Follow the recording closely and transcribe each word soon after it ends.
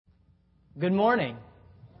Good morning.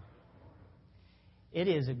 It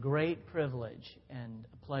is a great privilege and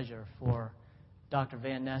a pleasure for Dr.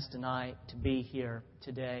 Van Nest and I to be here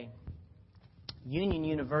today. Union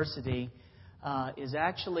University is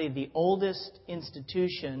actually the oldest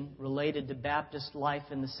institution related to Baptist life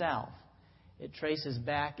in the South. It traces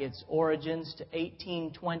back its origins to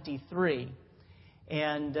 1823.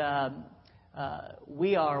 And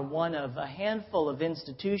we are one of a handful of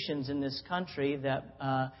institutions in this country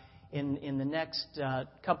that in the next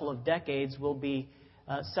couple of decades will be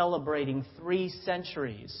celebrating 3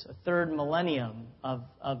 centuries, a third millennium of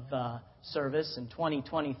service in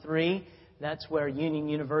 2023. That's where Union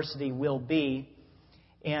University will be.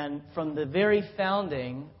 And from the very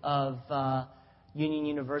founding of Union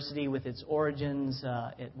University, with its origins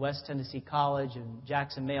at West Tennessee College and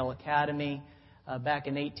Jackson Male Academy back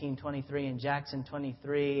in 1823 and Jackson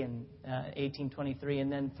 23 and 1823,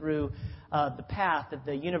 and then through the path that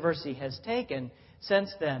the university has taken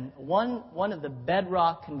since then, one of the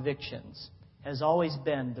bedrock convictions has always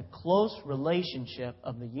been the close relationship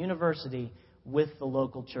of the university with the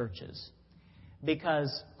local churches.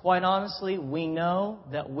 Because, quite honestly, we know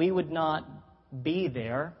that we would not be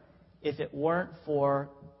there if it weren't for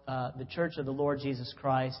the Church of the Lord Jesus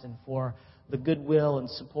Christ and for the goodwill and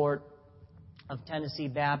support of Tennessee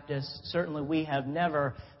Baptists. Certainly, we have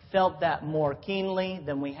never felt that more keenly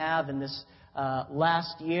than we have in this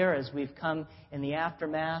last year as we've come in the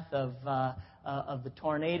aftermath of the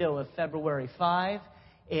tornado of February 5.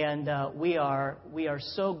 And we are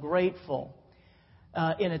so grateful.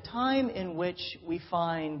 In a time in which we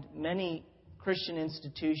find many Christian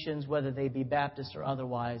institutions, whether they be Baptist or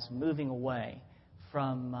otherwise, moving away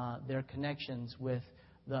from their connections with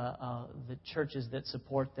the churches that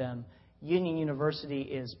support them, Union University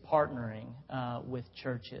is partnering with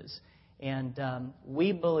churches. And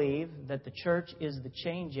we believe that the church is the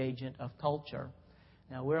change agent of culture.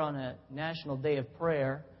 Now, we're on a National Day of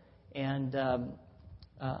Prayer, and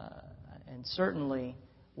certainly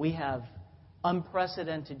we have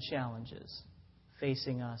unprecedented challenges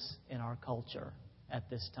facing us in our culture at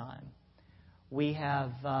this time. We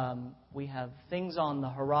have things on the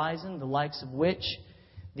horizon, the likes of which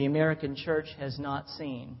the American church has not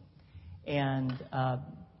seen. And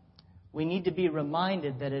we need to be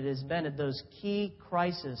reminded that it has been at those key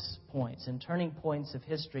crisis points and turning points of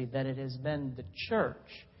history that it has been the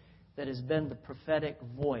church that has been the prophetic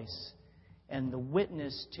voice and the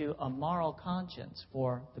witness to a moral conscience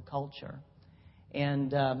for the culture.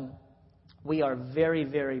 And we are very,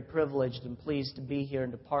 very privileged and pleased to be here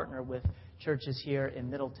and to partner with churches here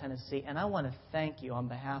in Middle Tennessee. And I want to thank you on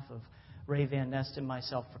behalf of Ray Van Nest and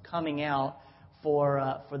myself for coming out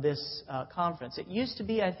for this conference. It used to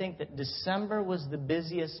be, I think, that December was the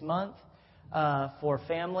busiest month for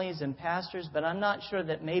families and pastors, but I'm not sure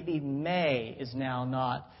that maybe May is now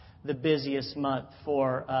not the busiest month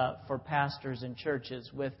for pastors and churches,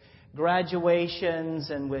 with graduations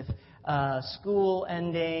and with school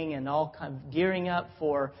ending and all kind of gearing up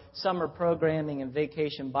for summer programming and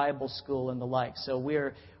vacation Bible school and the like. So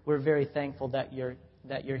we're very thankful that you're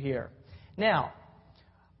here. Now,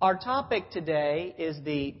 our topic today is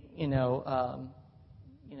the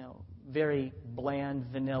very bland,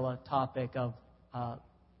 vanilla topic of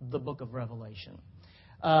the Book of Revelation,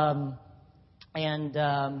 and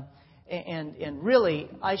really,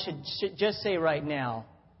 I should just say right now,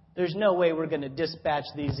 there's no way we're going to dispatch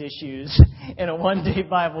these issues in a one-day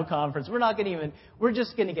Bible conference. We're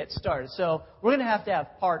just going to get started. So we're going to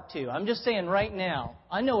have part 2. I'm just saying right now,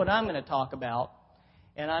 I know what I'm going to talk about.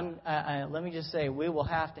 And let me just say, we will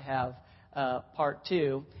have to have part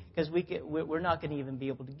 2 because we're not going to even be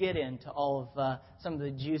able to get into all of some of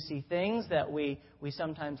the juicy things that we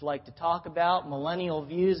sometimes like to talk about, millennial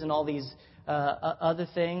views and all these other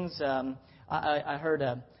things. I heard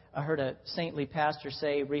a saintly pastor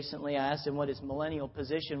say recently, I asked him what his millennial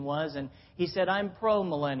position was, and he said, "I'm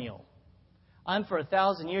pro-millennial. I'm for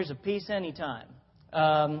 1,000 years of peace anytime."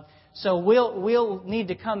 So we'll need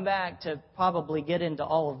to come back to probably get into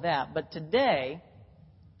all of that. But today,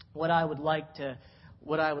 what I would like to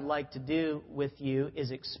do with you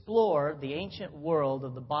is explore the ancient world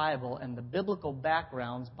of the Bible and the biblical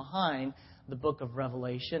backgrounds behind the book of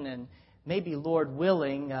Revelation, and maybe, Lord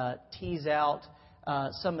willing, tease out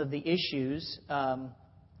some of the issues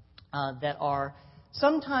that are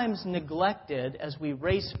sometimes neglected as we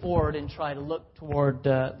race forward and try to look toward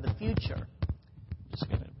the future. Just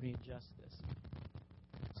going to readjust this.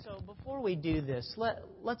 So before we do this,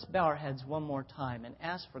 let's bow our heads one more time and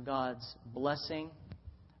ask for God's blessing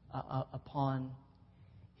upon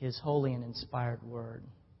His holy and inspired Word.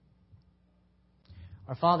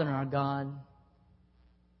 Our Father and our God,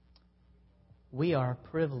 we are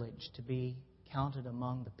privileged to be counted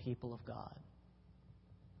among the people of God.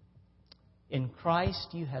 In Christ,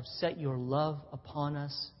 you have set your love upon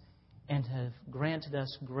us and have granted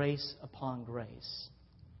us grace upon grace.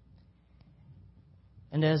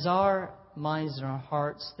 And as our minds and our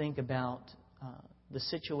hearts think about the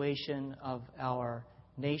situation of our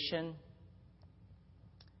nation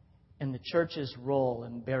and the church's role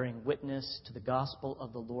in bearing witness to the gospel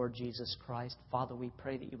of the Lord Jesus Christ, Father, we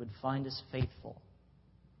pray that you would find us faithful,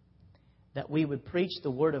 that we would preach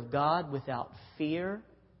the Word of God without fear,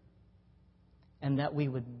 and that we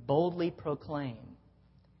would boldly proclaim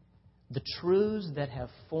the truths that have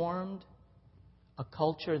formed a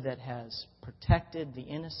culture that has protected the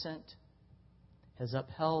innocent, has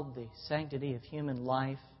upheld the sanctity of human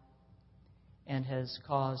life, and has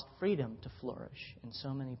caused freedom to flourish in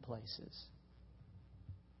so many places.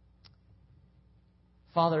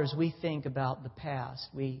 Father, as we think about the past,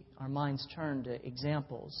 our minds turn to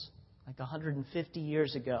examples like 150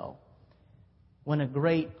 years ago, when a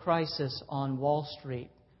great crisis on Wall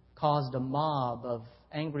Street caused a mob of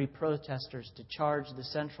angry protesters to charge the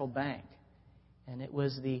central bank. And it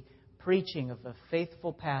was the preaching of a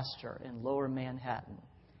faithful pastor in Lower Manhattan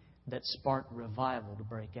that sparked revival to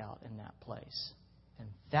break out in that place. And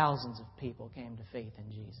thousands of people came to faith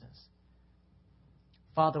in Jesus.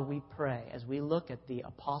 Father, we pray as we look at the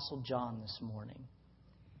Apostle John this morning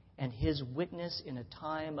and his witness in a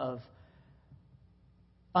time of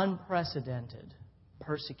unprecedented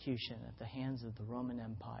persecution at the hands of the Roman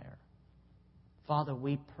Empire. Father,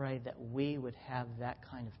 we pray that we would have that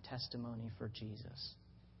kind of testimony for Jesus.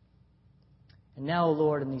 And now,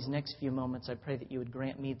 Lord, in these next few moments, I pray that you would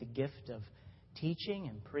grant me the gift of teaching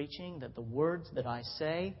and preaching, that the words that I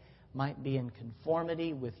say might be in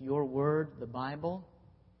conformity with your word, the Bible.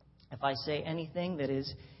 If I say anything that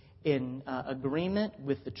is in agreement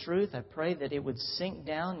with the truth, I pray that it would sink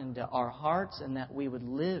down into our hearts and that we would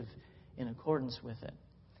live in accordance with it.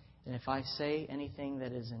 And if I say anything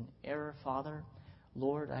that is in error, Father,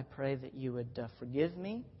 Lord, I pray that you would forgive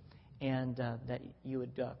me and that you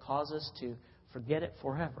would cause us to forget it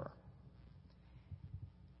forever.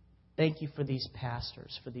 Thank you for these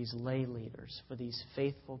pastors, for these lay leaders, for these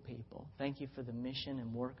faithful people. Thank you for the mission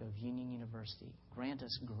and work of Union University. Grant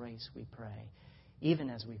us grace, we pray, even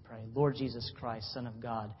as we pray. Lord Jesus Christ, Son of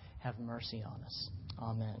God, have mercy on us.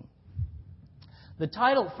 Amen. The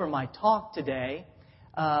title for my talk today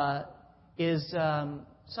is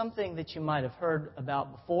something that you might have heard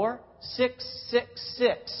about before.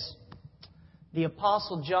 666. The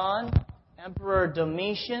Apostle John, Emperor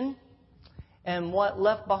Domitian, and what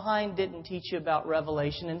Left Behind didn't teach you about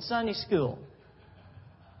Revelation in Sunday school.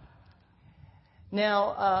 Now,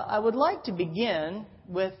 I would like to begin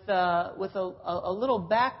with a little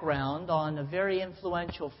background on a very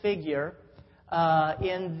influential figure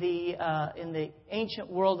in the ancient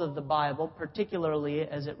world of the Bible, particularly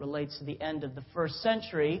as it relates to the end of the first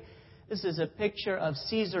century. This is a picture of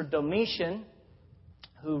Caesar Domitian,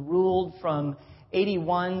 who ruled from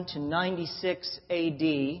 81 to 96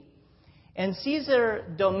 A.D., and Caesar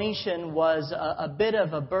Domitian was a bit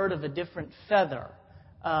of a bird of a different feather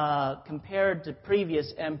compared to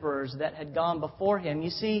previous emperors that had gone before him. You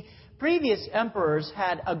see, previous emperors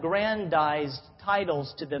had aggrandized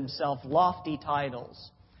titles to themselves, lofty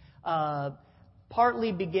titles,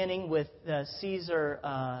 partly beginning with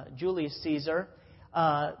Julius Caesar,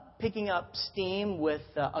 picking up steam with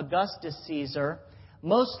Augustus Caesar.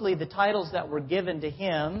 Mostly the titles that were given to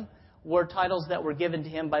him were titles that were given to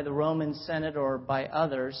him by the Roman Senate or by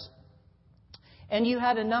others. And you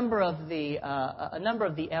had a number of the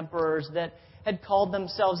emperors that had called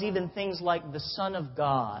themselves even things like the Son of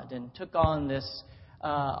God and took on this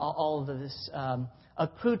all of this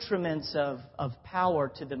accoutrements of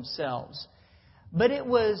power to themselves. But it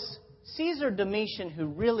was Caesar Domitian who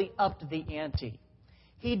really upped the ante.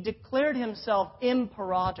 He declared himself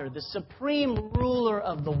imperator, the supreme ruler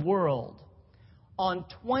of the world, on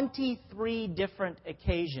 23 different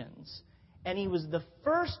occasions. And he was the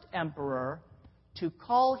first emperor to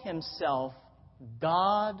call himself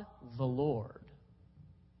God the Lord.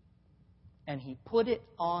 And he put it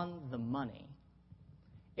on the money.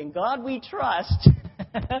 In God we trust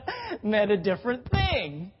meant a different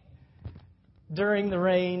thing during the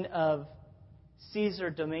reign of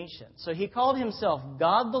Caesar Domitian. So he called himself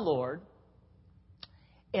God the Lord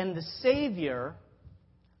and the Savior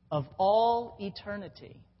of all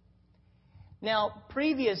eternity. Now,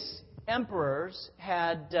 previous emperors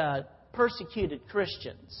had persecuted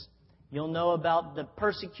Christians. You'll know about the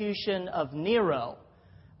persecution of Nero,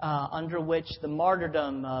 under which the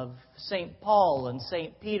martyrdom of St. Paul and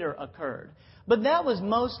St. Peter occurred. But that was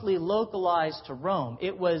mostly localized to Rome.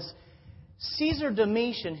 It was Caesar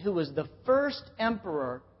Domitian who was the first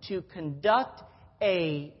emperor to conduct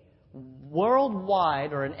a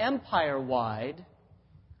worldwide or an empire-wide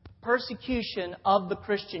persecution of the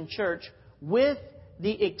Christian church with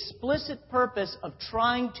the explicit purpose of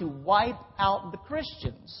trying to wipe out the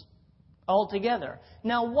Christians altogether.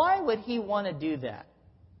 Now, why would he want to do that?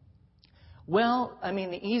 Well,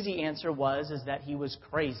 the easy answer is that he was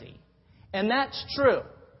crazy. And that's true.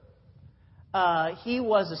 He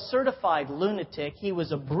was a certified lunatic. He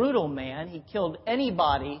was a brutal man. He killed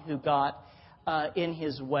anybody who got in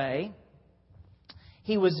his way.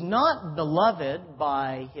 He was not beloved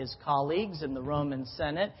by his colleagues in the Roman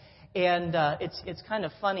Senate. And it's kind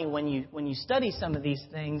of funny when you study some of these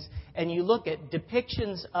things and you look at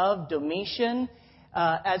depictions of Domitian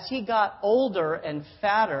as he got older and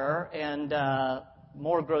fatter and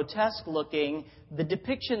more grotesque looking. The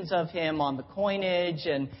depictions of him on the coinage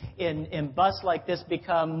and in busts like this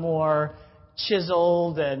become more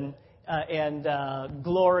chiseled and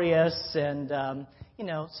glorious. And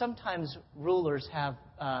sometimes rulers have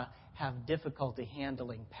difficulty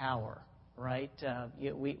handling power. Right?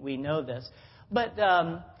 We know this. But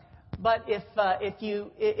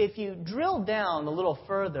if you drill down a little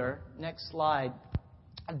further, next slide,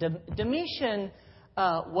 Domitian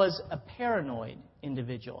was a paranoid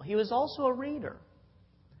individual. He was also a reader.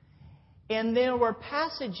 And there were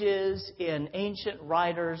passages in ancient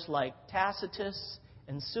writers like Tacitus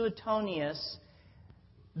and Suetonius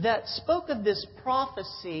that spoke of this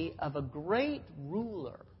prophecy of a great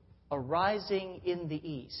ruler arising in the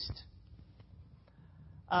east.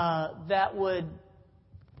 That would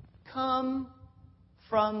come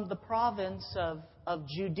from the province of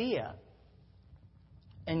Judea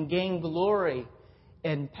and gain glory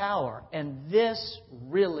and power. And this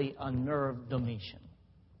really unnerved Domitian.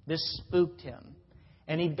 This spooked him.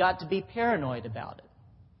 And he got to be paranoid about it.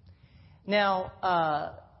 Now,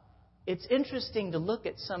 it's interesting to look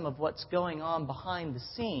at some of what's going on behind the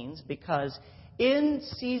scenes, because in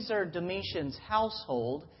Caesar Domitian's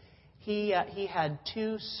household, he had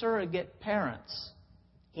two surrogate parents.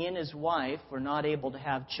 He and his wife were not able to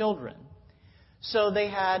have children. So they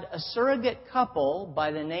had a surrogate couple by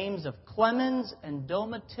the names of Clemens and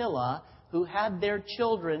Domitilla who had their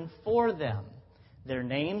children for them. Their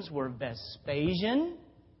names were Vespasian,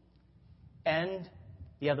 and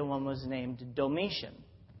the other one was named Domitian.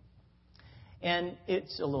 And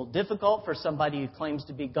it's a little difficult for somebody who claims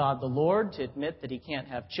to be God the Lord to admit that he can't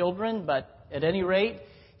have children, but at any rate,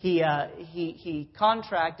 he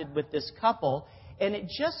contracted with this couple, and it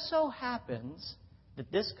just so happens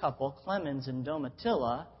that this couple, Clemens and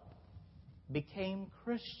Domitilla, became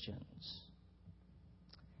Christians.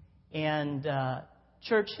 And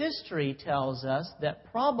church history tells us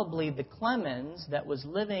that probably the Clemens that was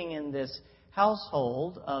living in this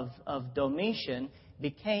household of Domitian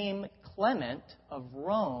became Clement of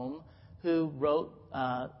Rome, who wrote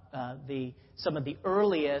some of the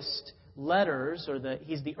earliest letters,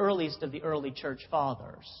 he's the earliest of the early church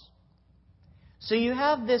fathers. So you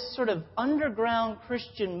have this sort of underground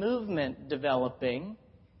Christian movement developing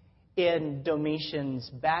in Domitian's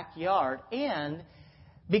backyard, and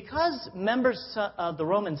because members of the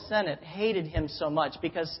Roman Senate hated him so much,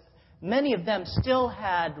 because many of them still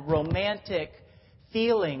had romantic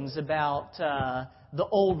feelings about the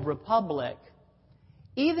old republic,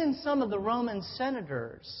 even some of the Roman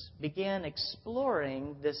senators began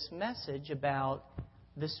exploring this message about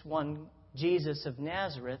this one Jesus of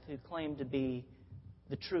Nazareth who claimed to be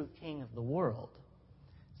the true king of the world.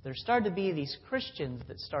 So there started to be these Christians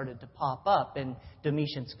that started to pop up in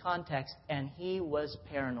Domitian's context, and he was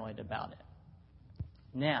paranoid about it.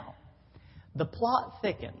 Now, the plot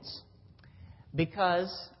thickens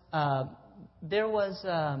because there was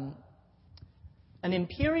an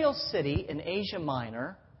imperial city in Asia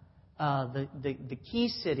Minor. The key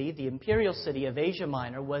city, the imperial city of Asia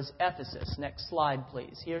Minor, was Ephesus. Next slide,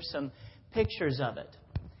 please. Here's some pictures of it.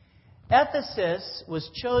 Ephesus was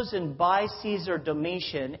chosen by Caesar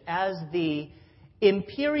Domitian as the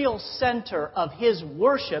imperial center of his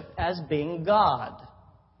worship as being God.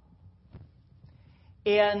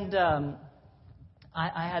 And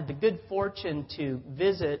I had the good fortune to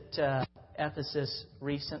visit Ephesus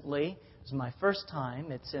recently. It was my first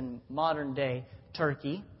time. It's in modern-day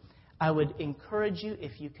Turkey. I would encourage you,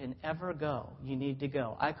 if you can ever go, you need to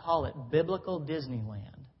go. I call it biblical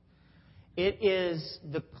Disneyland. It is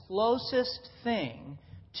the closest thing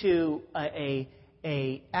to a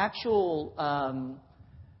actual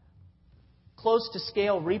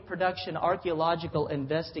close-to-scale reproduction, archaeological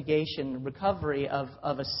investigation, recovery of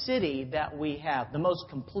a city that we have, the most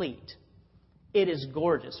complete It is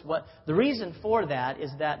gorgeous. The reason for that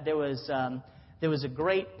is that there was a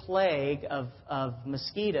great plague of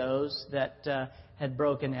mosquitoes that had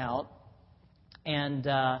broken out, and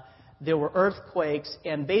there were earthquakes,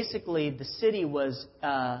 and basically the city was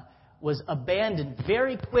abandoned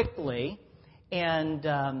very quickly,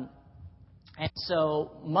 and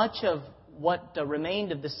so much of what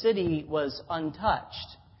remained of the city was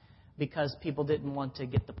untouched, because people didn't want to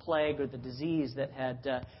get the plague or the disease that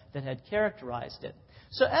had characterized it.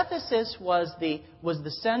 So Ephesus was the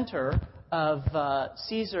center of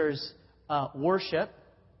Caesar's worship.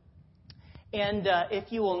 And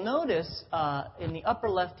if you will notice in the upper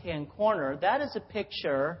left-hand corner, that is a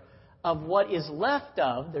picture of what is left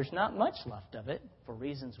of. There's not much left of it, for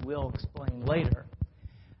reasons we'll explain later.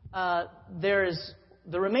 There's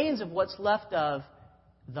the remains of what's left of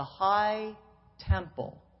the high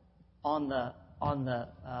temple on the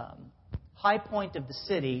high point of the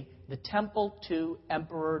city, the temple to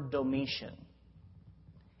Emperor Domitian.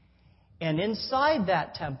 And inside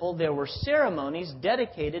that temple, there were ceremonies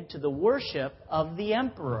dedicated to the worship of the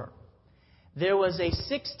emperor. There was a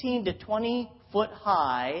 16 to 20 foot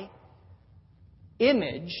high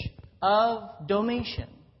image of Domitian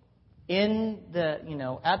in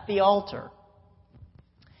at the altar.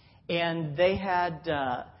 And they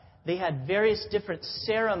had various different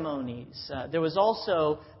ceremonies. There was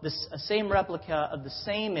also a same replica of the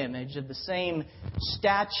same image, of the same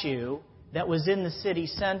statue that was in the city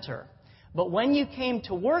center. But when you came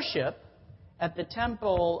to worship at the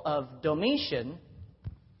temple of Domitian,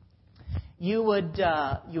 you would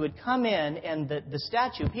come in, and the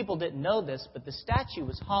statue, people didn't know this, but the statue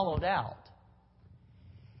was hollowed out.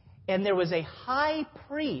 And there was a high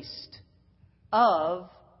priest of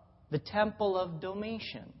the temple of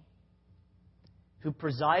Domitian who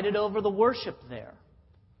presided over the worship there.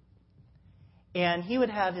 And he would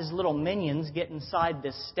have his little minions get inside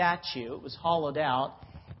this statue. It was hollowed out.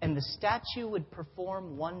 And the statue would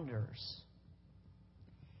perform wonders.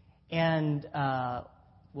 And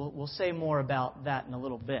we'll say more about that in a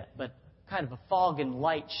little bit. But kind of a fog and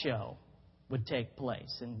light show would take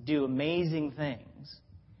place and do amazing things.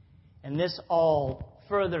 And this all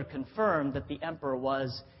further confirmed that the emperor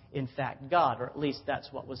was, in fact, God. Or at least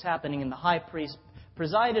that's what was happening. And the high priest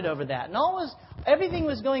presided over that. And everything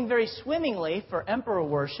was going very swimmingly for emperor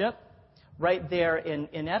worship right there in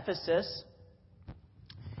Ephesus,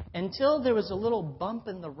 until there was a little bump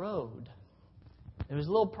in the road. There was a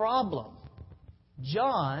little problem.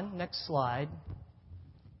 John, next slide,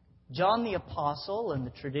 John the Apostle, in the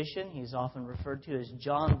tradition, he's often referred to as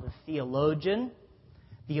John the Theologian.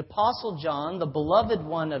 The Apostle John, the beloved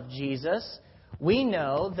one of Jesus, we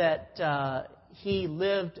know that he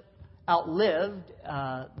outlived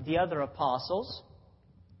the other apostles,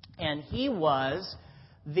 and he was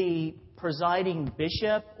the presiding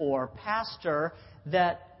bishop or pastor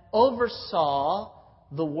that oversaw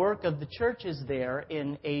the work of the churches there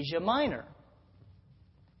in Asia Minor.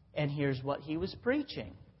 And here's what he was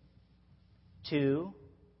preaching to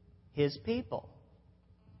his people.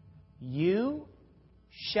 You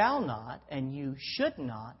shall not and you should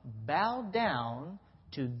not bow down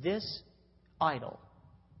to this idol.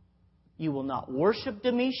 You will not worship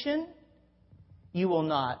Domitian. You will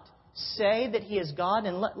not say that he is God.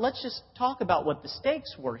 And let's just talk about what the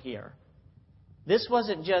stakes were here. This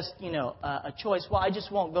wasn't just, a choice. Well, I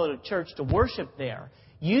just won't go to church to worship there.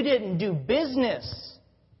 You didn't do business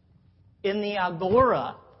in the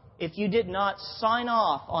agora if you did not sign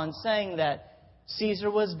off on saying that Caesar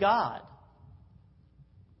was God.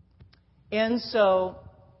 And so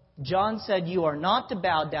John said, you are not to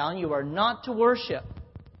bow down. You are not to worship.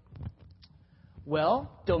 Well,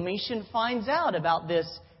 Domitian finds out about this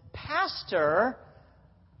pastor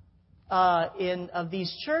of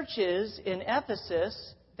these churches in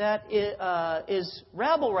Ephesus that is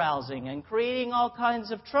rabble-rousing and creating all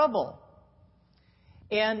kinds of trouble.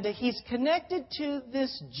 And he's connected to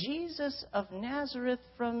this Jesus of Nazareth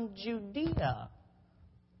from Judea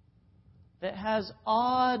that has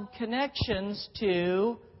odd connections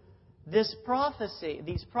to these prophecies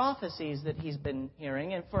that he's been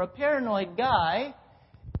hearing. And for a paranoid guy,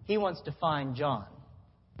 he wants to find John.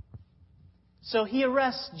 So he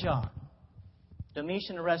arrests John.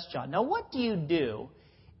 Domitian arrests John. Now, what do you do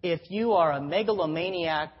if you are a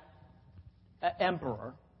megalomaniac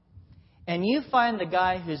emperor and you find the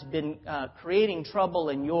guy who's been creating trouble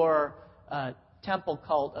in your temple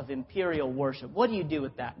cult of imperial worship? What do you do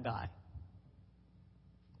with that guy?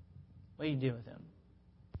 What do you do with him?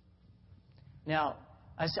 Now,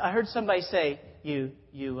 I heard somebody say you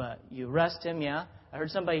arrest him. Yeah, I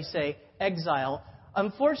heard somebody say exile.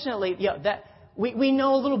 Unfortunately, we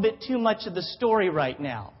know a little bit too much of the story right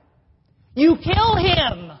now. You kill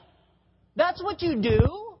him! That's what you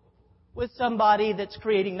do with somebody that's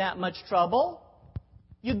creating that much trouble.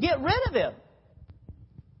 You get rid of him.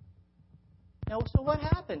 Now, so what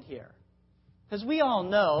happened here? Because we all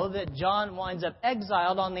know that John winds up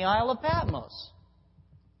exiled on the Isle of Patmos.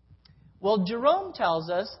 Well, Jerome tells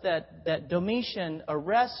us that Domitian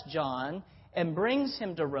arrests John and brings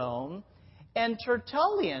him to Rome, and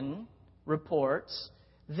Tertullian reports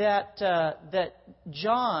that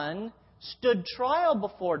John stood trial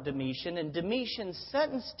before Domitian, and Domitian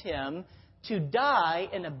sentenced him to die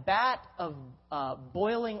in a vat of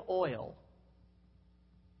boiling oil.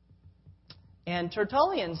 And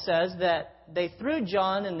Tertullian says that they threw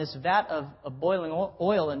John in this vat of boiling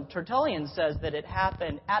oil, and Tertullian says that it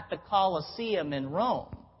happened at the Colosseum in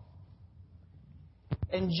Rome.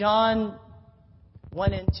 And John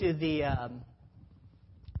went into the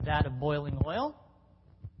vat of boiling oil,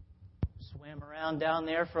 swam around down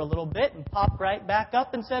there for a little bit, and popped right back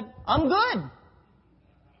up and said, "I'm good."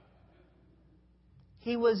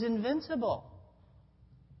 He was invincible.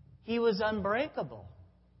 He was unbreakable.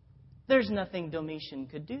 There's nothing Domitian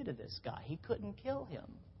could do to this guy. He couldn't kill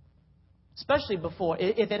him. Especially before,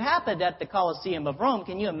 if it happened at the Colosseum of Rome,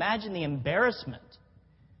 can you imagine the embarrassment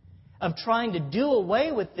of trying to do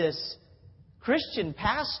away with this Christian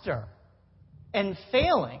pastor and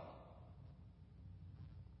failing?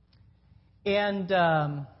 And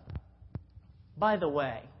by the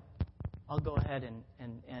way, I'll go ahead and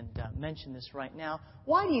mention this right now.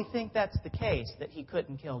 Why do you think that's the case, that he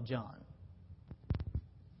couldn't kill John?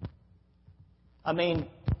 I mean,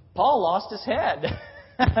 Paul lost his head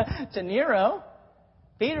to Nero.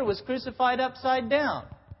 Peter was crucified upside down.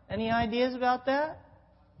 Any ideas about that?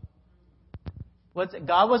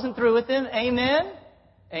 God wasn't through with him. Amen?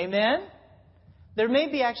 Amen? There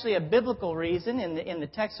may be actually a biblical reason in the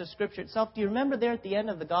text of Scripture itself. Do you remember there at the end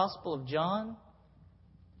of the Gospel of John,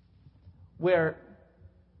 where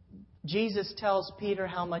Jesus tells Peter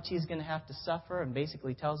how much he's going to have to suffer and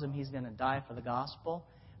basically tells him he's going to die for the gospel?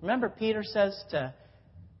 Remember, Peter says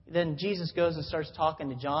then Jesus goes and starts talking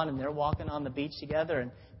to John, and they're walking on the beach together,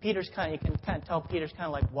 and you can kind of tell Peter's kind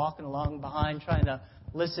of like walking along behind, trying to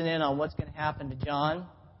listen in on what's going to happen to John.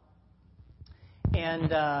 And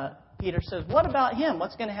Peter says, "What about him?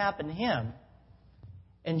 What's going to happen to him?"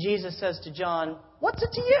 And Jesus says to John, "What's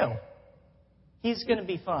it to you? He's going to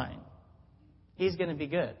be fine. He's going to be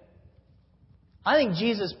good." I think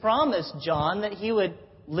Jesus promised John that he would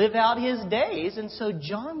live out his days, and so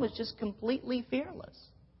John was just completely fearless.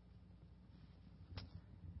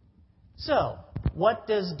 So, what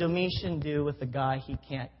does Domitian do with the guy he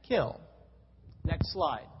can't kill? Next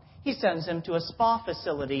slide. He sends him to a spa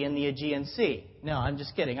facility in the Aegean Sea. No, I'm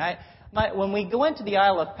just kidding. When we went to the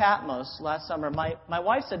Isle of Patmos last summer, my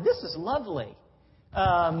wife said, "This is lovely."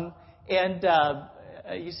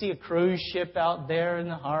 You see a cruise ship out there in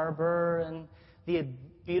the harbor and the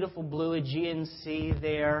beautiful blue Aegean Sea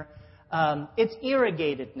there. It's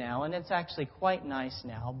irrigated now, and it's actually quite nice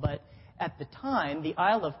now. But at the time, the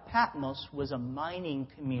Isle of Patmos was a mining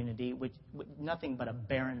community with nothing but a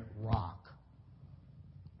barren rock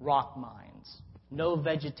mines. No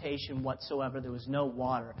vegetation whatsoever. There was no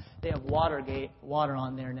water. They have water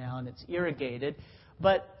on there now, and it's irrigated.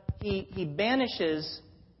 But he banishes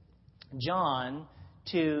John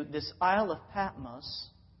to this Isle of Patmos.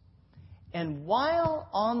 And while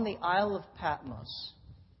on the Isle of Patmos,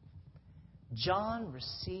 John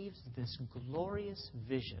receives this glorious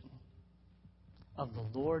vision of the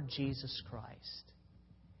Lord Jesus Christ.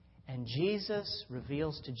 And Jesus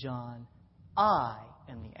reveals to John, "I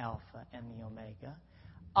am the Alpha and the Omega.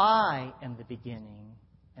 I am the beginning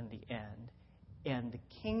and the end. And the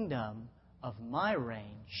kingdom of my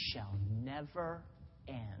reign shall never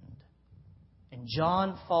end." And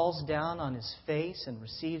John falls down on his face and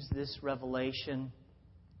receives this revelation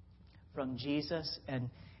from Jesus. And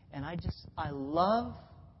I love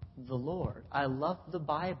the Lord. I love the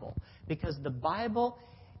Bible. Because the Bible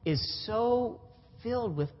is so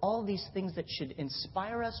filled with all these things that should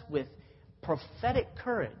inspire us with prophetic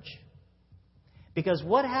courage. Because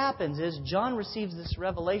what happens is John receives this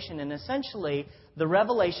revelation, and essentially the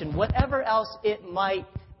revelation, whatever else it might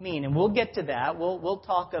mean, and we'll get to that. We'll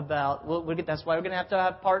talk about. That's why we're going to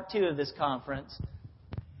have part 2 of this conference.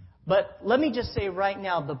 But let me just say right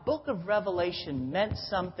now, the book of Revelation meant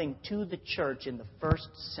something to the church in the first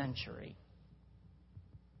century.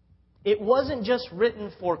 It wasn't just written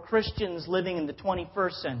for Christians living in the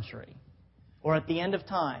 21st century or at the end of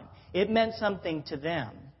time. It meant something to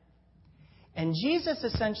them. And Jesus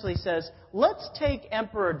essentially says, let's take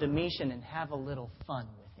Emperor Domitian and have a little fun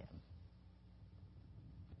with him.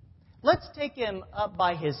 let's take him up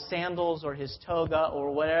by his sandals or his toga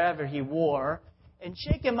or whatever he wore and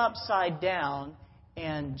shake him upside down,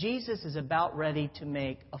 and Jesus is about ready to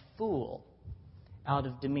make a fool out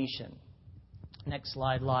of Domitian. Next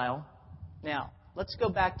slide, Lyle. Now, let's go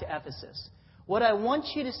back to Ephesus. What I want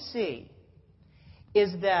you to see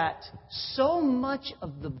is that so much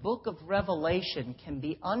of the book of Revelation can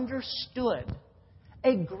be understood.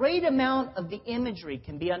 A great amount of the imagery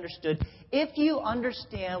can be understood if you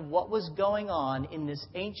understand what was going on in this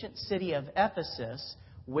ancient city of Ephesus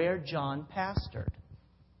where John pastored.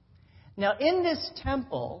 Now, in this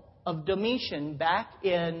temple of Domitian back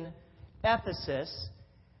in Ephesus,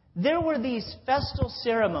 there were these festal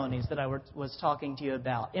ceremonies that I was talking to you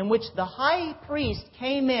about, in which the high priest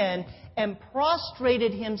came in and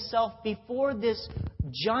prostrated himself before this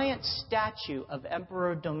giant statue of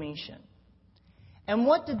Emperor Domitian. And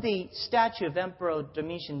what did the statue of Emperor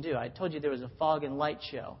Domitian do? I told you there was a fog and light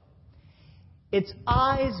show. Its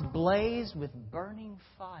eyes blazed with burning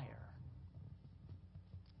fire.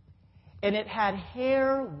 And it had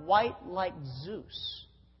hair white like Zeus.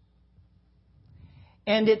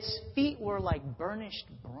 And its feet were like burnished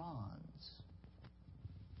bronze.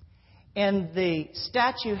 And the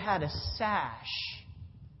statue had a sash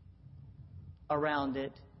around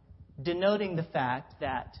it, denoting the fact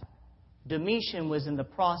that Domitian was in the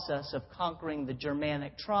process of conquering the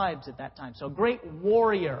Germanic tribes at that time. So a great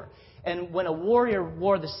warrior. And when a warrior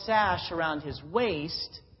wore the sash around his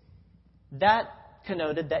waist, that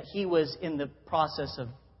connoted that he was in the process of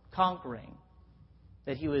conquering,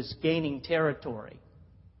 that he was gaining territory.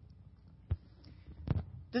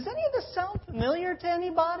 Does any of this sound familiar to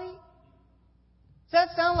anybody? Does that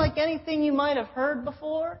sound like anything you might have heard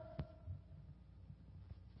before?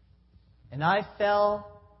 And I fell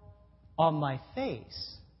on my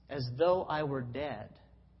face as though I were dead.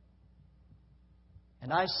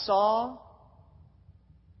 And I saw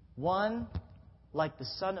one like the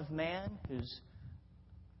Son of Man, whose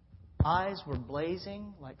eyes were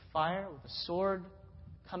blazing like fire, with a sword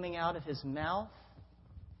coming out of his mouth,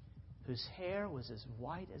 whose hair was as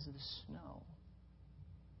white as the snow.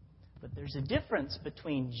 But there's a difference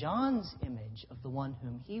between John's image of the one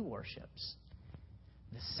whom he worships.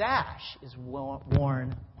 The sash is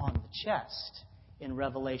worn on the chest in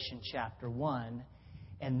Revelation chapter 1,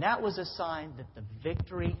 and that was a sign that the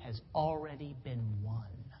victory has already been won.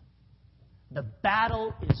 The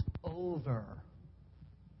battle is over.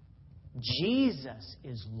 Jesus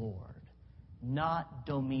is Lord, not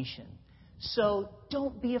Domitian. So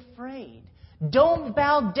don't be afraid. Don't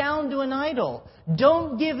bow down to an idol.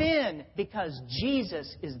 Don't give in, because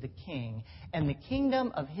Jesus is the King, and the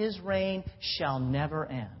kingdom of His reign shall never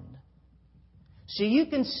end. So you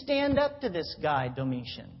can stand up to this guy,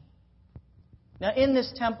 Domitian. Now, in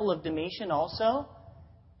this temple of Domitian also,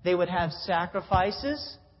 they would have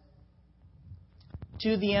sacrifices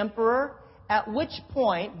to the emperor, at which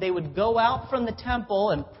point they would go out from the temple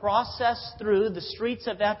and process through the streets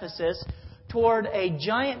of Ephesus toward a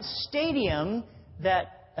giant stadium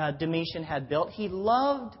that Domitian had built. He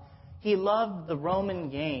loved the Roman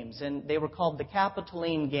games, and they were called the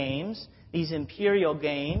Capitoline Games, these imperial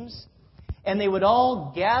games. And they would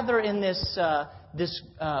all gather in this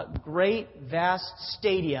great, vast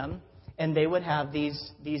stadium, and they would have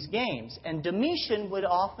these games. And Domitian would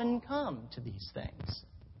often come to these things.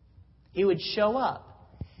 He would show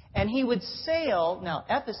up. And he would sail. Now,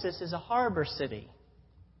 Ephesus is a harbor city.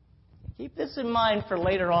 Keep this in mind for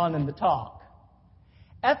later on in the talk.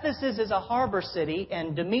 Ephesus is a harbor city,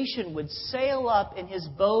 and Domitian would sail up in his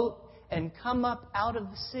boat and come up out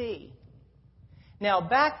of the sea. Now,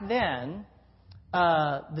 back then,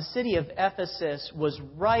 the city of Ephesus was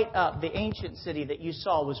right up, the ancient city that you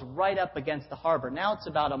saw was right up against the harbor. Now it's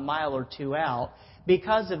about a mile or two out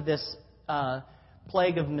because of this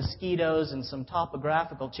plague of mosquitoes and some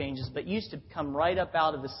topographical changes, but used to come right up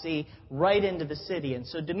out of the sea, right into the city. And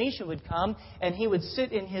so Domitian would come, and he would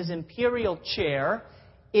sit in his imperial chair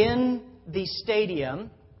in the stadium,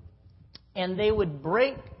 and they would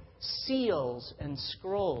break seals and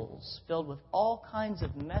scrolls filled with all kinds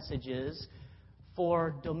of messages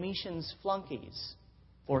for Domitian's flunkies,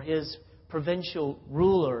 for his provincial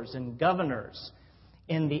rulers and governors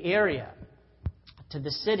in the area, to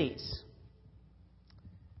the cities.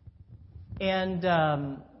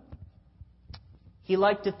 And he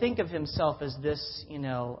liked to think of himself as this,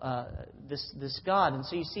 this god. And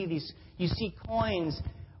so you see coins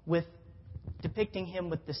depicting him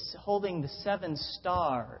with holding the 7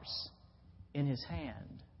 stars in his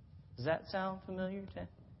hand. Does that sound familiar to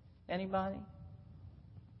anybody?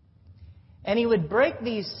 And he would break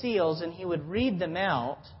these seals and he would read them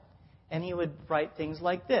out. And he would write things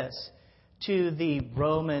like this: to the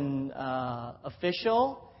Roman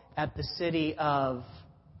official at the city of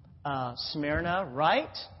Smyrna,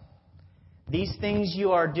 write, these things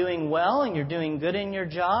you are doing well and you're doing good in your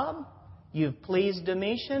job. You've pleased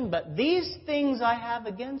Domitian, but these things I have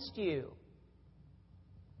against you.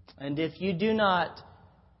 And if you do not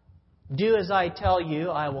do as I tell you,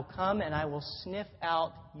 I will come and I will sniff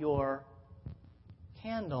out your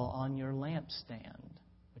candle on your lampstand,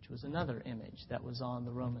 which was another image that was on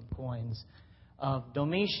the Roman coins of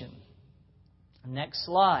Domitian. Next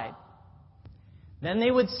slide. Then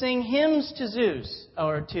they would sing hymns to Zeus,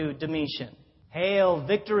 or to Domitian. Hail,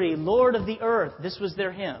 victory, Lord of the earth. This was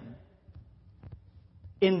their hymn.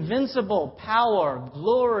 Invincible power,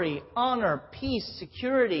 glory, honor, peace,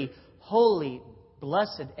 security, holy,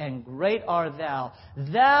 blessed, and great art thou.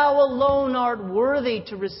 Thou alone art worthy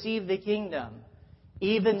to receive the kingdom.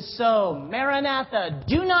 Even so, Maranatha,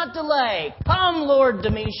 do not delay. Come, Lord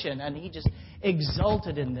Domitian. And he just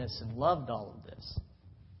exulted in this and loved all of this.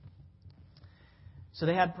 So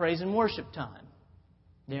they had praise and worship time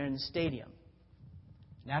there in the stadium.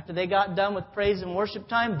 And after they got done with praise and worship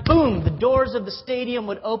time, boom, the doors of the stadium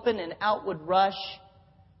would open and out would rush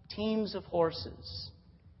teams of horses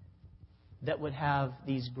that would have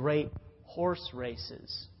these great horse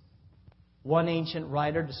races. One ancient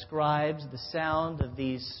writer describes the sound of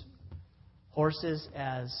these horses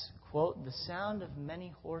as, quote, the sound of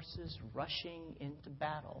many horses rushing into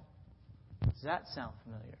battle. Does that sound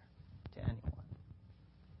familiar to anyone?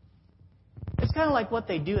 It's kind of like what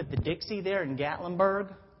they do at the Dixie there in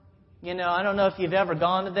Gatlinburg. You know, I don't know if you've ever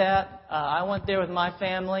gone to that. I went there with my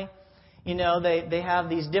family. You know, they have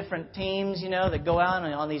these different teams, you know, that go out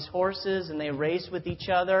on these horses and they race with each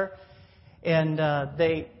other. And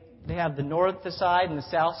they have the north side and the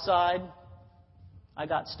south side. I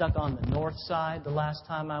got stuck on the north side the last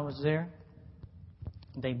time I was there.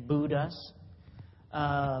 They booed us.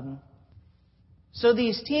 So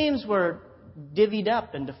these teams were divvied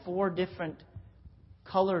up into 4 different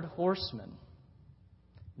colored horsemen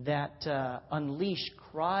that unleash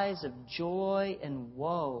cries of joy and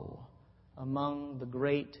woe among the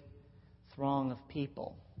great throng of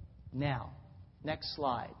people. Now, next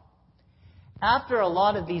slide. After a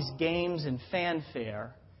lot of these games and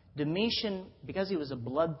fanfare, Domitian, because he was a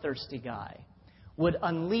bloodthirsty guy, would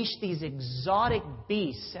unleash these exotic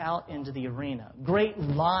beasts out into the arena. Great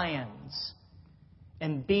lions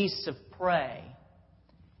and beasts of prey.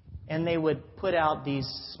 And they would put out these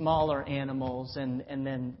smaller animals, and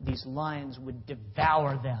then these lions would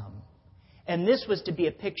devour them. And this was to be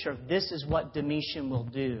a picture of this is what Domitian will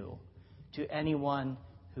do to anyone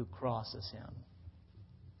who crosses him.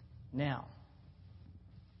 Now,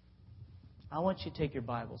 I want you to take your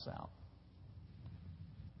Bibles out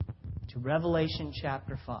to Revelation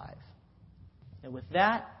chapter 5. And with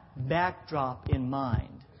that backdrop in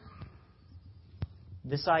mind,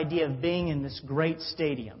 this idea of being in this great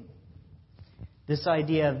stadium, this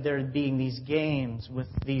idea of there being these games with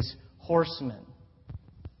these horsemen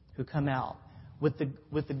who come out, with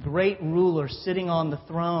the great ruler sitting on the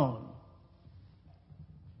throne.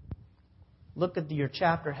 Look at your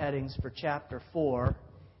chapter headings for chapter 4,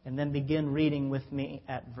 and then begin reading with me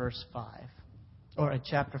at verse 5, or at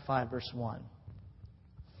chapter 5, verse 1.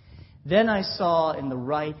 Then I saw in the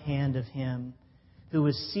right hand of him who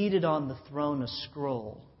was seated on the throne a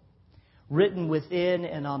scroll, written within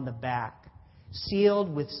and on the back,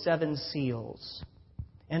 sealed with 7 seals.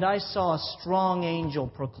 And I saw a strong angel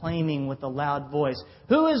proclaiming with a loud voice,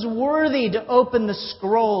 "Who is worthy to open the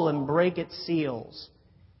scroll and break its seals?"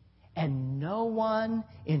 And no one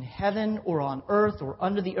in heaven or on earth or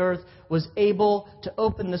under the earth was able to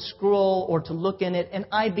open the scroll or to look in it. And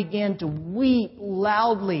I began to weep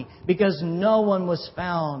loudly because no one was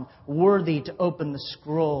found worthy to open the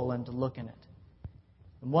scroll and to look in it.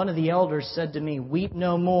 And one of the elders said to me, "Weep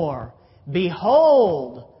no more.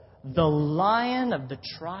 Behold, the Lion of the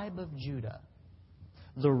tribe of Judah,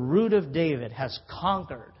 the Root of David, has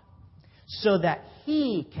conquered so that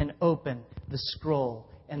he can open the scroll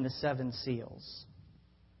and the 7 seals."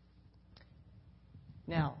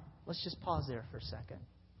 Now, let's just pause there for a second.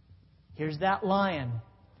 Here's that lion,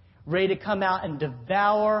 ready to come out and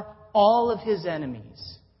devour all of his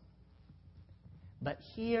enemies. But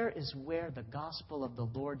here is where the gospel of the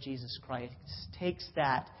Lord Jesus Christ takes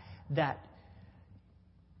that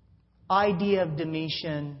idea of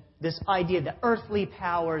Domitian, this idea that earthly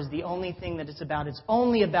power is the only thing that it's about. It's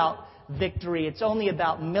only about victory. It's only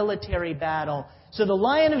about military battle. So the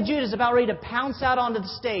Lion of Judah is about ready to pounce out onto the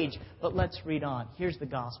stage. But let's read on. Here's the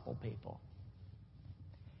gospel, people.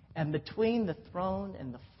 And between the throne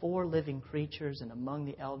and the 4 living creatures and among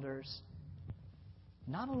the elders,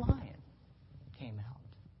 not a lion came out,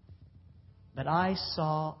 but I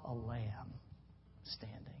saw a lamb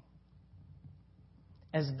standing,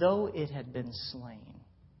 as though it had been slain,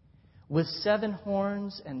 with 7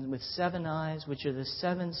 horns and with 7 eyes, which are the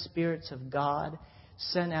 7 spirits of God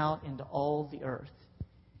sent out into all the earth.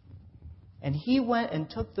 And he went and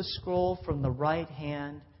took the scroll from the right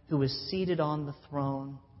hand, who was seated on the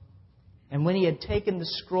throne. And when he had taken the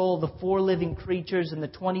scroll, the 4 living creatures and the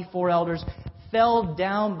 24 elders fell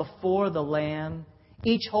down before the Lamb,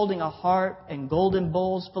 each holding a harp and golden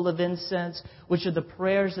bowls full of incense, which are the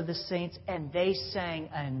prayers of the saints. And they sang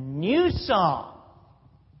a new song.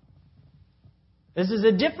 This is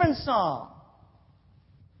a different song.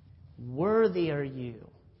 Worthy are you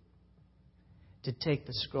to take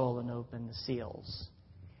the scroll and open the seals,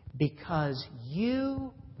 because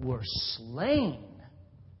you were slain,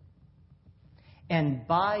 and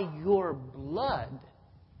by your blood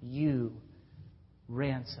you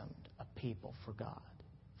ransomed a people for God,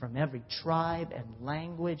 from every tribe and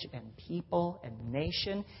language and people and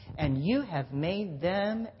nation, and you have made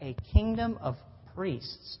them a kingdom of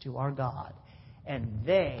priests to our God, and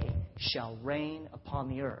they shall reign upon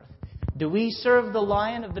the earth. Do we serve the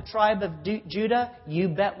Lion of the tribe of Judah? You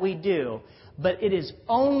bet we do. But it is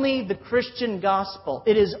only the Christian gospel,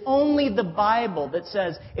 it is only the Bible that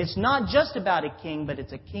says it's not just about a king, but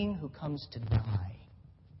it's a king who comes to die.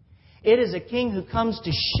 It is a king who comes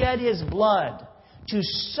to shed his blood, to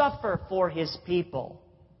suffer for his people.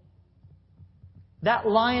 That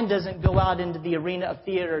lion doesn't go out into the arena of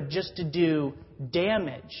theater just to do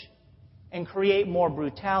damage and create more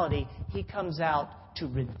brutality. He comes out to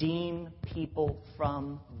redeem people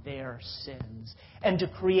from their sins and to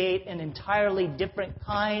create an entirely different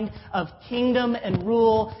kind of kingdom and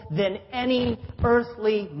rule than any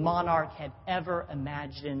earthly monarch had ever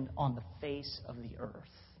imagined on the face of the earth.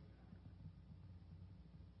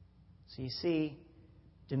 So you see,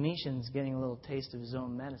 Domitian's getting a little taste of his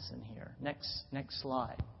own medicine here. Next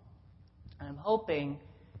slide. I'm hoping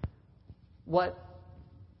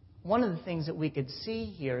one of the things that we could see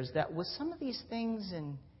here is that with some of these things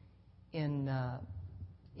in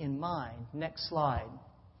mind, next slide,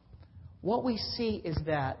 what we see is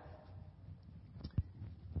that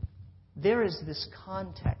there is this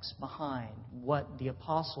context behind what the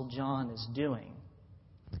Apostle John is doing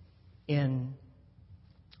in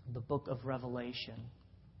the book of Revelation.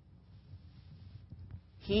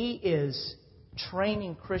 He is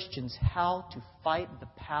training Christians how to fight the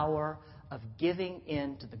power of giving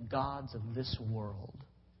in to the gods of this world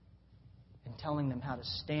and telling them how to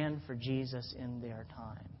stand for Jesus in their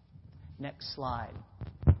time. Next slide.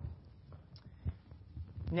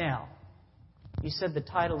 Now, you said the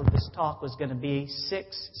title of this talk was going to be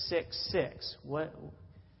 666. What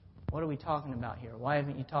are we talking about here? Why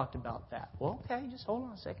haven't you talked about that? Well, okay, just hold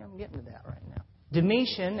on a second. I'm getting to that right now.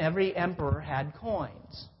 Domitian, every emperor had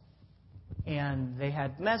coins. And they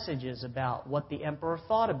had messages about what the emperor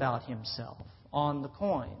thought about himself on the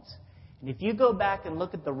coins. And if you go back and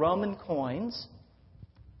look at the Roman coins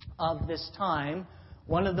of this time,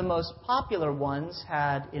 one of the most popular ones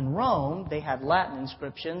had in Rome, they had Latin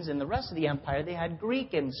inscriptions. In the rest of the empire, they had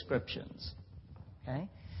Greek inscriptions. Okay?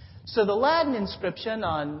 So the Latin inscription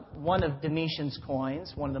on one of Domitian's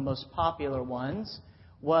coins, one of the most popular ones,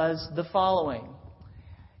 was the following: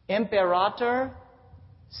 Imperator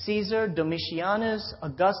Caesar Domitianus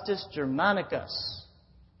Augustus Germanicus.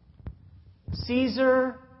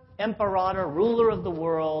 Caesar, Imperator, ruler of the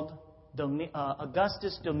world.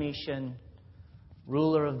 Augustus Domitian,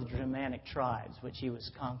 ruler of the Germanic tribes, which he was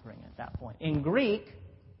conquering at that point. In Greek,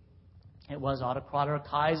 it was Autocrator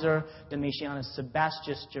Kaiser Domitianus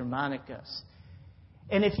Sebastius Germanicus.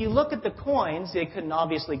 And if you look at the coins, they couldn't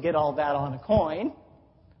obviously get all that on a coin,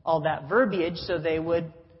 all that verbiage, so they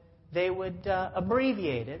would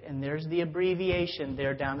abbreviate it, and there's the abbreviation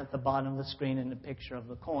there down at the bottom of the screen in the picture of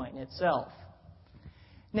the coin itself.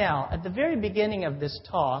 Now, at the very beginning of this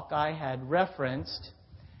talk, I had referenced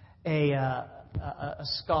a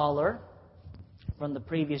scholar from the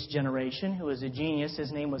previous generation who was a genius.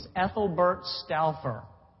 His name was Ethelbert Stauffer.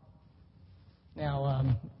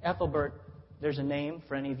 Now, Ethelbert, there's a name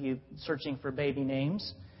for any of you searching for baby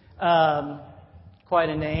names. Quite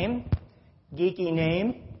a name, geeky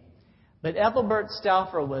name. But Ethelbert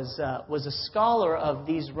Stauffer was a scholar of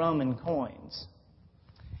these Roman coins.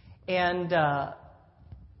 And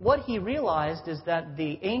what he realized is that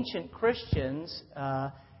the ancient Christians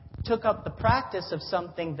took up the practice of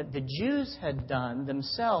something that the Jews had done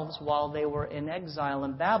themselves while they were in exile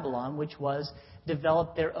in Babylon, which was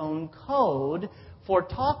develop their own code for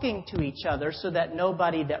talking to each other so that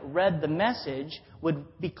nobody that read the message would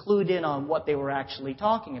be clued in on what they were actually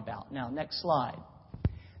talking about. Now, next slide.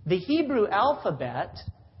 The Hebrew alphabet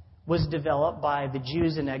was developed by the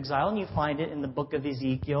Jews in exile, and you find it in the book of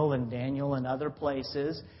Ezekiel and Daniel and other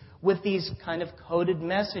places with these kind of coded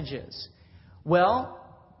messages. Well,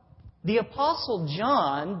 the Apostle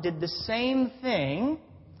John did the same thing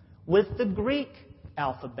with the Greek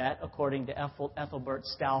alphabet, according to Ethelbert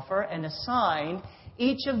Stauffer, and assigned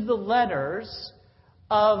each of the letters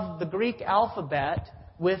of the Greek alphabet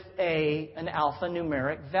with an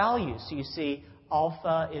alphanumeric value. So you see,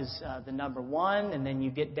 alpha is the number 1, and then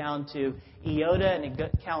you get down to iota, and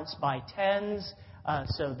it counts by tens,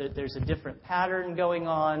 so that there's a different pattern going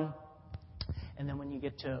on. And then when you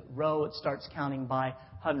get to rho, it starts counting by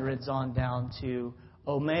hundreds on down to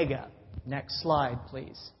omega. Next slide,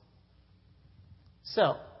 please.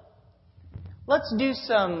 So, let's do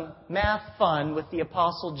some math fun with the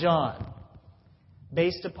Apostle John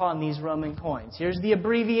based upon these Roman coins. Here's the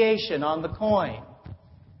abbreviation on the coin.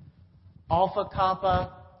 Alpha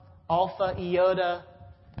Kappa, Alpha Iota,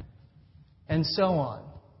 and so on.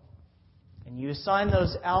 And you assign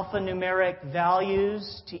those alphanumeric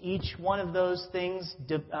values to each one of those things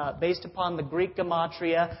based upon the Greek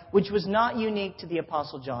gematria, which was not unique to the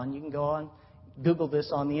Apostle John. You can go on, Google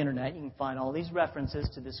this on the internet. You can find all these references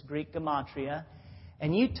to this Greek gematria.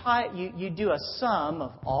 And you do a sum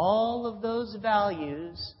of all of those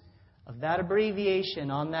values of that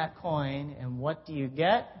abbreviation on that coin. And what do you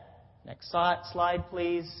get? Next slide,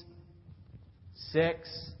 please.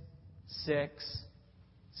 6, 6,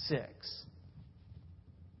 6.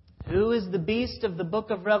 Who is the beast of the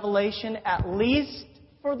book of Revelation, at least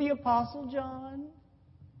for the Apostle John?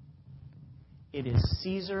 It is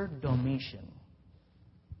Caesar Domitian.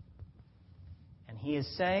 And he is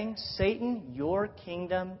saying, Satan, your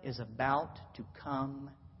kingdom is about to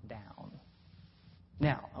come down.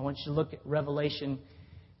 Now, I want you to look at Revelation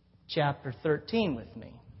chapter 13 with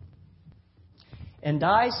me. And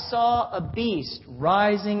I saw a beast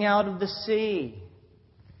rising out of the sea,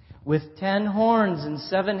 with 10 horns and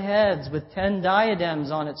 7 heads, with 10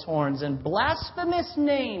 diadems on its horns, and blasphemous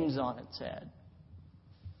names on its head.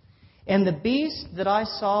 And the beast that I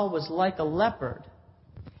saw was like a leopard.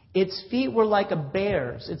 Its feet were like a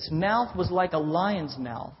bear's. Its mouth was like a lion's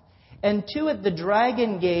mouth. And to it the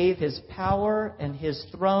dragon gave his power and his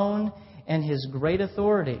throne and his great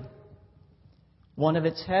authority. One of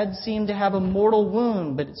its heads seemed to have a mortal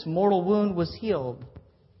wound, but its mortal wound was healed.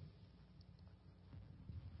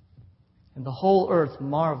 And the whole earth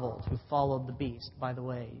marveled who followed the beast. By the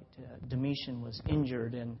way, Domitian was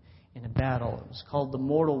injured in a battle. It was called the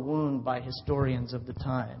mortal wound by historians of the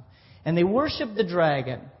time. And they worshipped the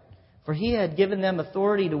dragon, for he had given them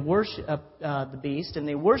authority to worship the beast. And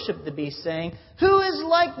they worshipped the beast, saying, Who is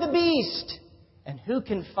like the beast? And who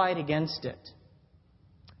can fight against it?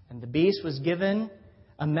 And the beast was given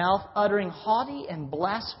a mouth uttering haughty and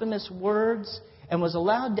blasphemous words, and was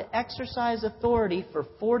allowed to exercise authority for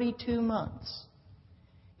 42 months.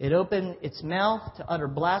 It opened its mouth to utter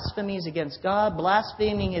blasphemies against God,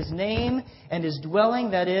 blaspheming His name and His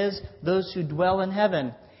dwelling, that is, those who dwell in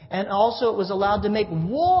heaven. And also it was allowed to make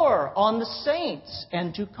war on the saints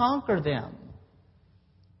and to conquer them.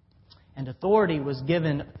 And authority was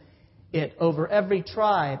given it over every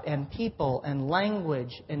tribe and people and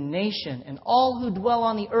language and nation, and all who dwell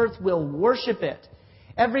on the earth will worship it.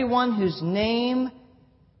 Everyone whose name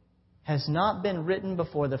has not been written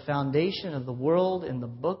before the foundation of the world in the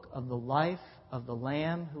book of the life of the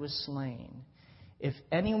Lamb who was slain. If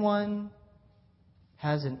anyone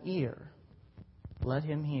has an ear, let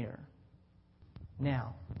him hear.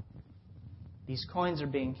 Now, these coins are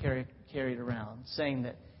being carried around, saying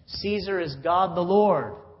that Caesar is God the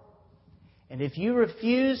Lord. And if you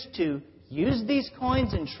refuse to use these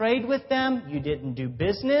coins and trade with them, you didn't do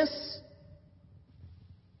business,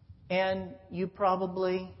 and you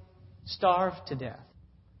probably starved to death.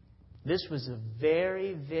 This was a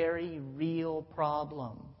very, very real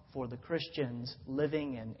problem for the Christians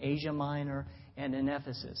living in Asia Minor and in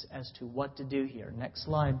Ephesus as to what to do here. Next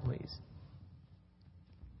slide, please.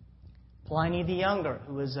 Pliny the Younger,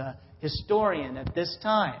 who was a historian at this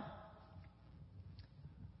time,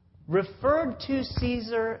 referred to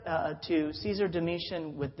Caesar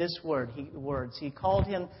Domitian with this words. He called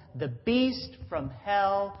him the beast from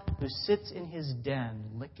hell who sits in his den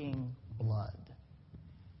licking blood.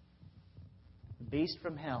 The beast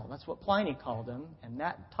from hell. That's what Pliny called him, and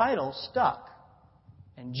that title stuck.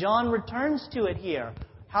 And John returns to it here.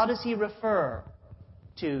 How does he refer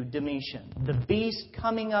to Domitian? The beast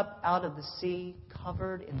coming up out of the sea,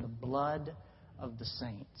 covered in the blood of the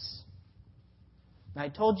saints. And I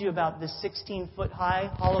told you about this 16-foot high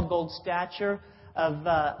hollow gold statue of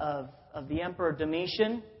the Emperor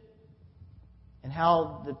Domitian, and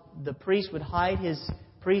how the priest would hide his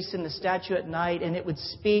priest in the statue at night, and it would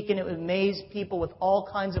speak and it would amaze people with all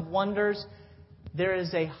kinds of wonders. There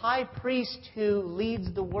is a high priest who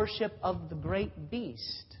leads the worship of the great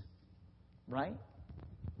beast. Right?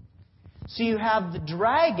 So you have the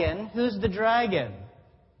dragon. Who's the dragon?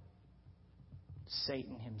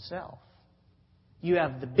 Satan himself. You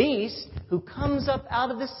have the beast who comes up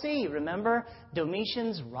out of the sea. Remember,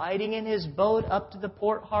 Domitian's riding in his boat up to the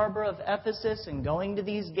port harbor of Ephesus and going to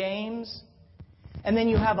these games. And then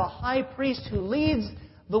you have a high priest who leads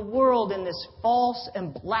the world in this false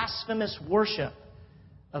and blasphemous worship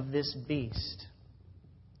of this beast.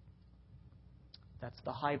 That's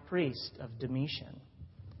the high priest of Domitian.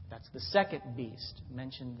 That's the second beast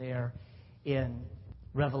mentioned there in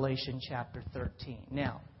Revelation chapter 13.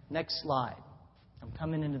 Now, next slide. I'm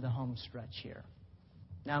coming into the home stretch here.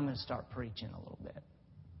 Now I'm going to start preaching a little bit.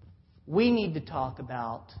 We need to talk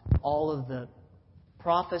about all of the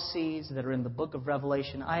prophecies that are in the book of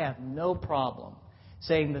Revelation. I have no problem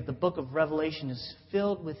saying that the book of Revelation is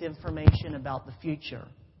filled with information about the future.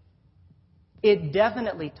 It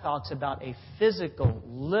definitely talks about a physical,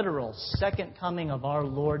 literal second coming of our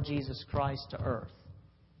Lord Jesus Christ to earth.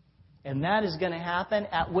 And that is going to happen,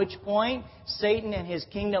 at which point Satan and his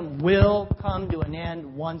kingdom will come to an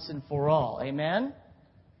end once and for all. Amen?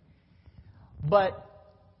 But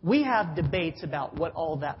we have debates about what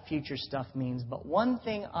all that future stuff means. But one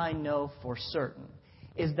thing I know for certain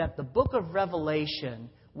is that the book of Revelation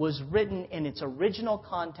was written in its original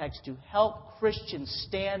context to help Christians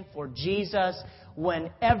stand for Jesus when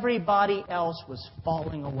everybody else was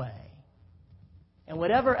falling away. And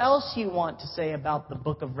whatever else you want to say about the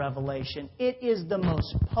book of Revelation, it is the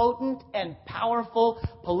most potent and powerful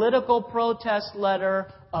political protest letter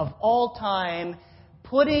of all time,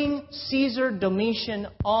 putting Caesar Domitian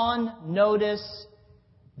on notice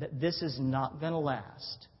that this is not going to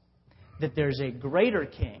last. That there's a greater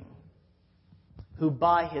king who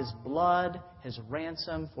by his blood has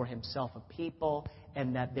ransomed for himself a people,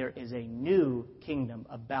 and that there is a new kingdom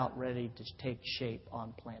about ready to take shape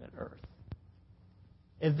on planet Earth.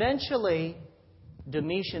 Eventually,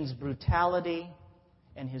 Domitian's brutality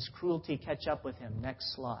and his cruelty catch up with him.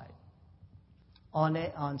 Next slide.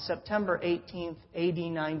 On September 18th, AD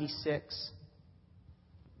 96,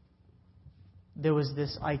 there was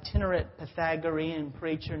this itinerant Pythagorean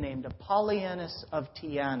preacher named Apollonius of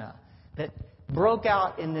Tyana that broke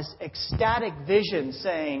out in this ecstatic vision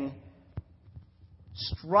saying,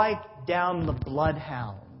 "Strike down the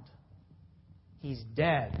bloodhound. He's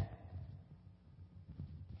dead."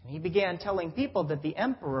 And he began telling people that the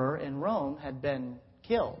emperor in Rome had been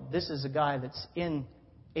killed. This is a guy that's in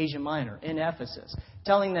Asia Minor, in Ephesus,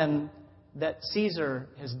 telling them that Caesar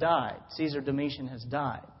has died. Caesar Domitian has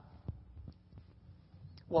died.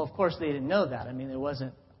 Well, of course, they didn't know that. I mean, there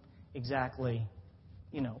wasn't exactly,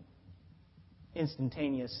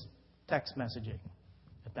 instantaneous text messaging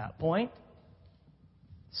at that point.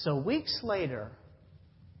 So weeks later,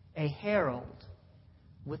 a herald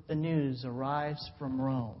with the news arrives from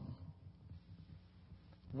Rome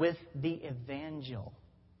with the evangel.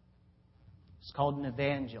 It's called an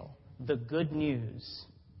evangel, the good news.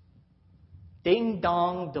 Ding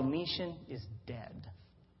dong, Domitian is dead.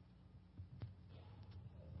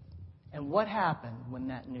 And what happened when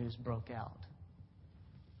that news broke out?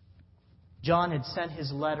 John had sent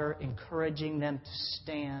his letter encouraging them to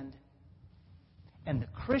stand. And the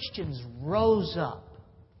Christians rose up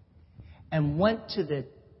and went to the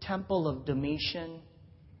temple of Domitian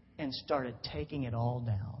and started taking it all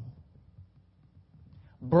down.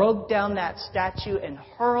 Broke down that statue and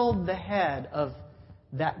hurled the head of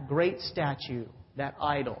that great statue, that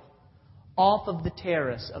idol, off of the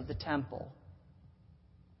terrace of the temple.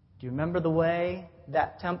 Do you remember the way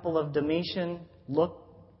that temple of Domitian looked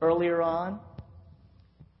earlier on?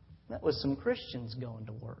 That was some Christians going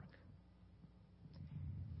to work.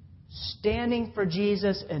 Standing for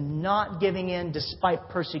Jesus and not giving in despite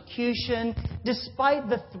persecution, despite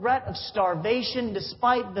the threat of starvation,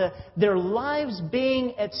 despite their lives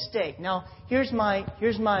being at stake. Now, here's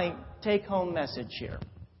my take-home message here.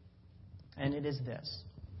 And it is this.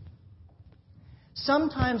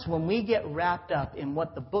 Sometimes when we get wrapped up in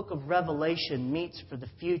what the book of Revelation means for the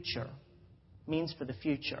future,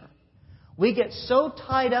 we get so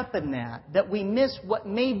tied up in that we miss what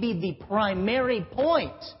may be the primary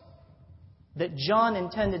point that John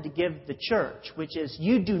intended to give the church, which is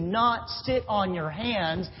you do not sit on your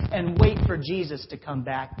hands and wait for Jesus to come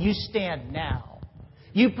back. You stand now.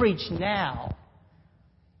 You preach now.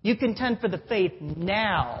 You contend for the faith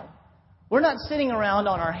now. We're not sitting around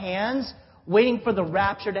on our hands waiting for the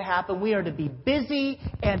rapture to happen. We are to be busy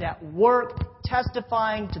and at work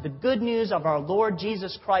testifying to the good news of our Lord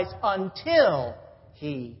Jesus Christ until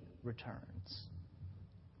He returns.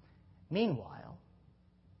 Meanwhile,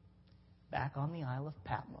 back on the Isle of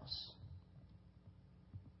Patmos,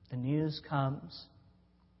 the news comes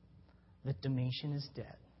that Domitian is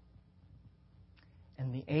dead.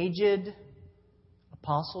 And the aged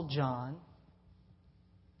Apostle John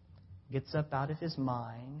gets up out of his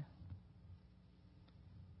mind,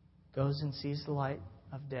 goes and sees the light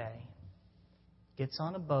of day, gets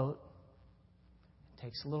on a boat, and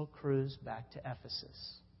takes a little cruise back to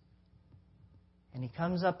Ephesus. And he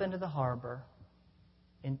comes up into the harbor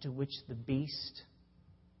into which the beast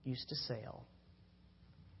used to sail.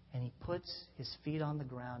 And he puts his feet on the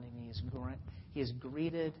ground and he is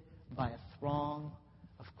greeted by a throng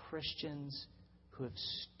of Christians who have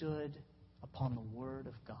stood upon the Word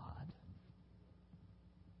of God.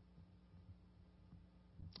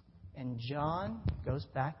 And John goes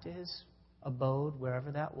back to his abode,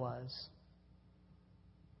 wherever that was,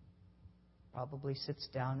 probably sits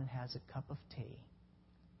down and has a cup of tea,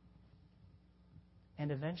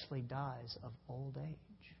 and eventually dies of old age.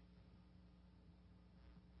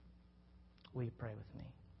 Will you pray with me?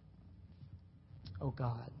 Oh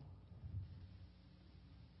God,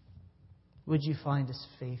 would you find us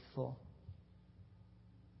faithful,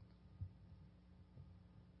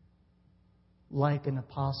 like an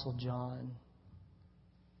Apostle John,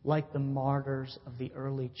 like the martyrs of the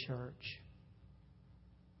early church,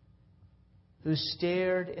 who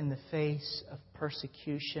stared in the face of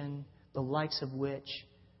persecution, the likes of which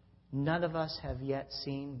none of us have yet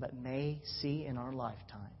seen but may see in our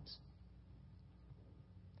lifetimes,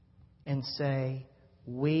 and say,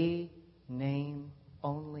 we name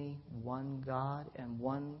only one God and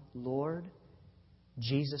one Lord,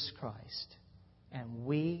 Jesus Christ, and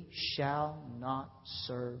we shall not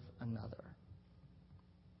serve another.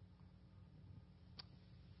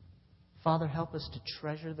 Father, help us to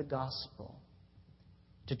treasure the gospel,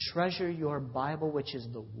 to treasure your Bible, which is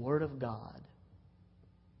the Word of God.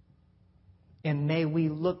 And may we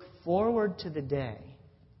look forward to the day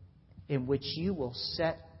in which you will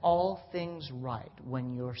set all things right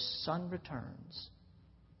when your Son returns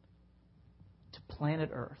to planet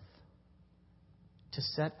Earth, to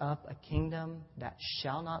set up a kingdom that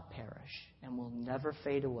shall not perish and will never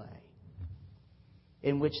fade away,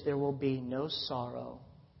 in which there will be no sorrow,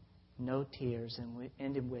 no tears,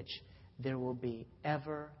 and in which there will be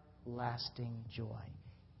everlasting joy.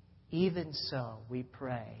 Even so, we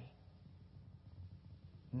pray,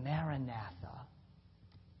 Maranatha,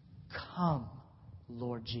 come,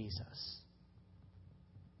 Lord Jesus.